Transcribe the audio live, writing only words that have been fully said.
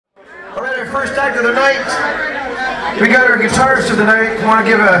first act of the night. We got our guitarist of the night. I want to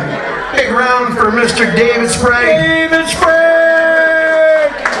give a big round for Mr. David Sprague. David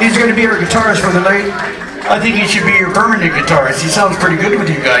Sprague! He's going to be our guitarist for the night. I think he should be your permanent guitarist. He sounds pretty good with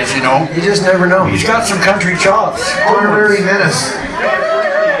you guys, you know. You just never know. He's got some country chops. Honorary menace.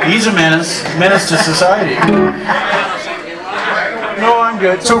 He's a menace. Menace to society. No, I'm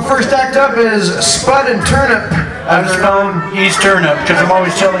good. So first act up is Spud and Turnip. He's Turnip, because I'm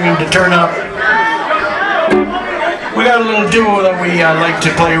always telling him to turn up. We got a little duo that we like to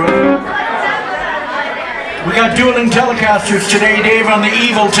play with. We got dueling Telecasters today. Dave on the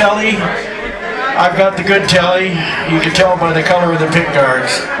evil telly. I've got the good telly. You can tell by the color of the pick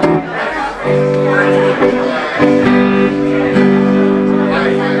guards.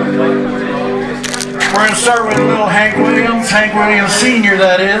 We're going to start with a little Hank Williams Sr.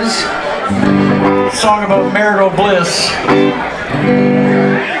 that is. A song about marital bliss.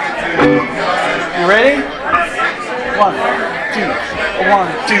 You ready? 1,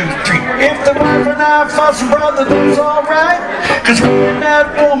 2, 3. If the wife and I fuss, brother, that's alright. Cause me and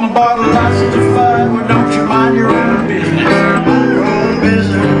that woman bought a license to fight. Well, don't you mind your own business? Mind your own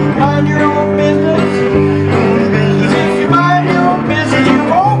business. Mind your own business. Cause if you mind your own business, you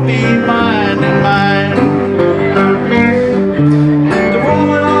won't be minding mine. The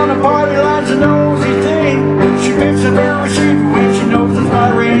woman on the party line's a nosy thing. She picks up her receiver when she knows it's my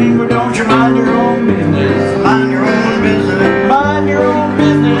ring. But don't you mind your own business? Mind your own business. Mind your own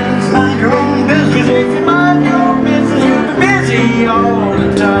business. Mind your own business. Cause if you mind your own business, you'll be busy all the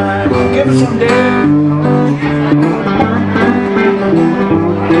time. Give us some Dave.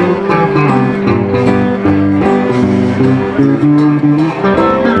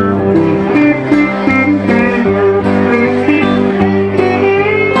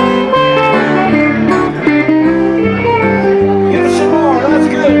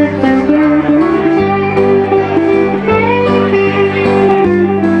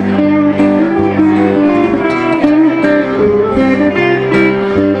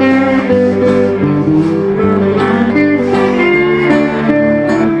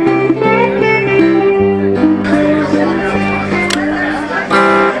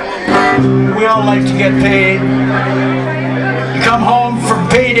 Get paid. You come home from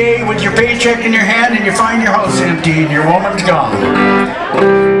payday with your paycheck in your hand and you find your house empty and your woman's gone.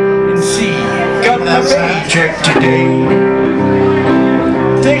 And see, got my paycheck today.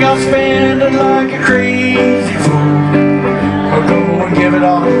 Think I'll spend it like a crazy fool or go and give it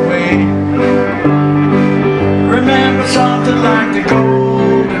all away. Remember something like the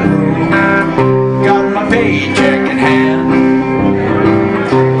golden rule. Got my paycheck in hand.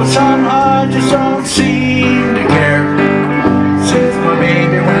 But somehow I just don't seem to care since my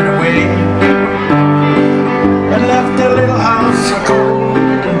baby went away and left the little house so cold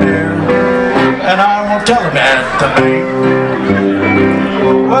and bare. And I won't tell him at the bank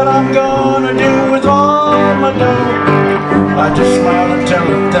what I'm gonna do with all my dough. I just smile and tell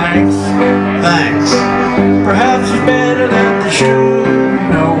him thanks, thanks. Perhaps it's better that they should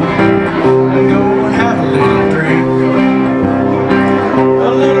know and go and have a little drink.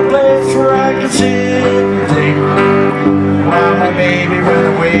 A little place where I can sit and think while my baby went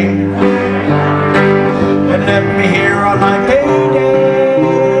away and left me here on my payday.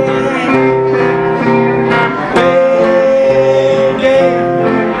 Payday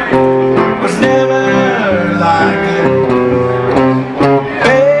was never like it.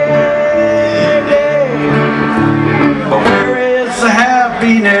 Payday, but where is the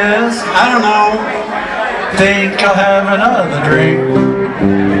happiness? I don't know. Think I'll have another drink.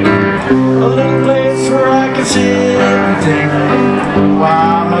 A little place where I can sit and think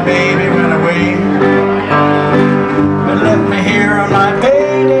while my baby went away and left me here on my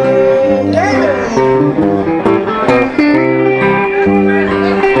payday. David!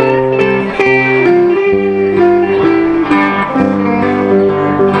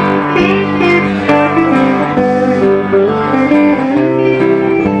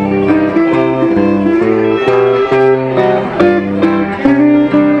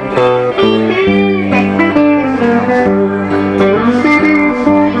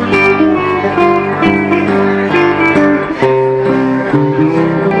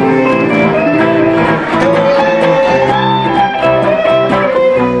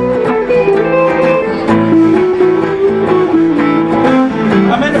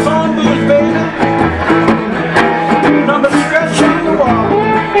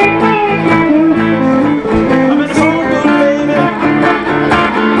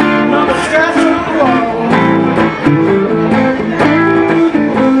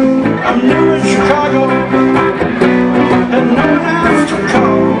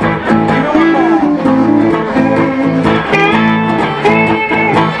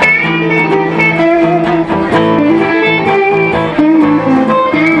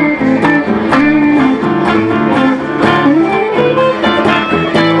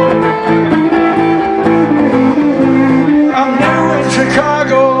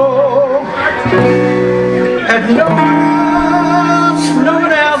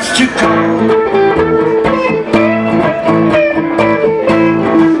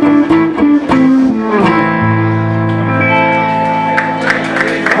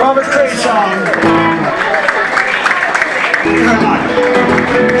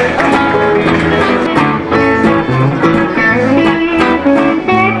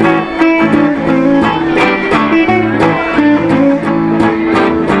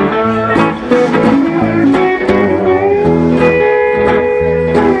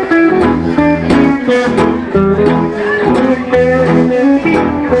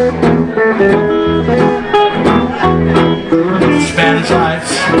 Spanish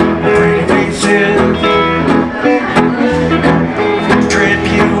lights, pretty faces, trip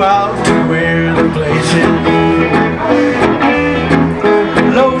you out to where the place is,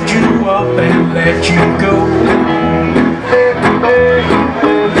 load you up and let you go,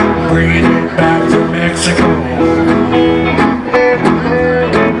 bringing it back from Mexico,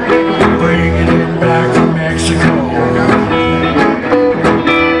 bringing it back from Mexico.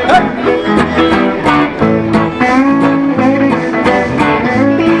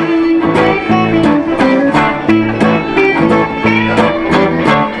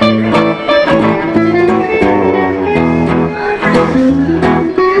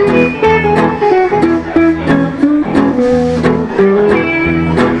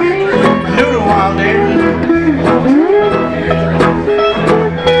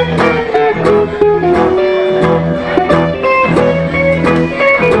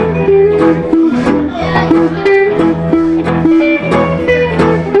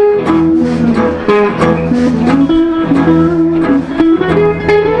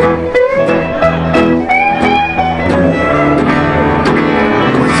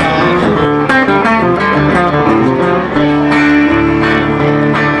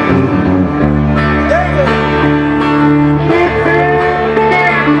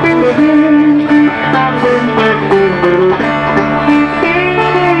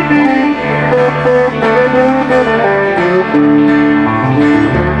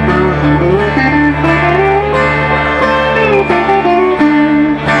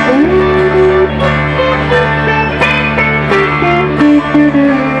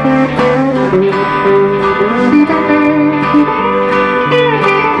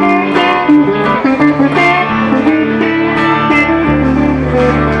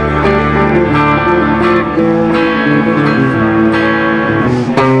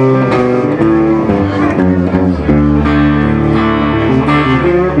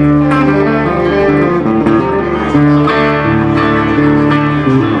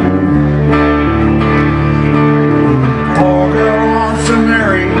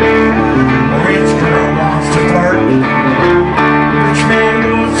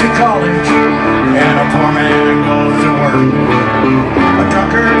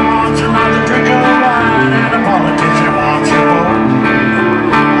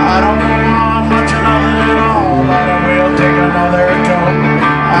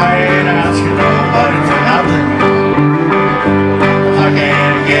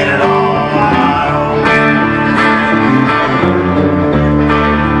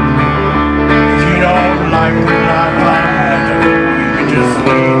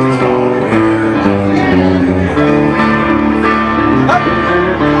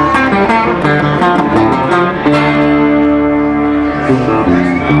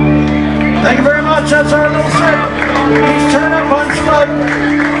 Thank you very much. That's our little set. Please turn up on Spud.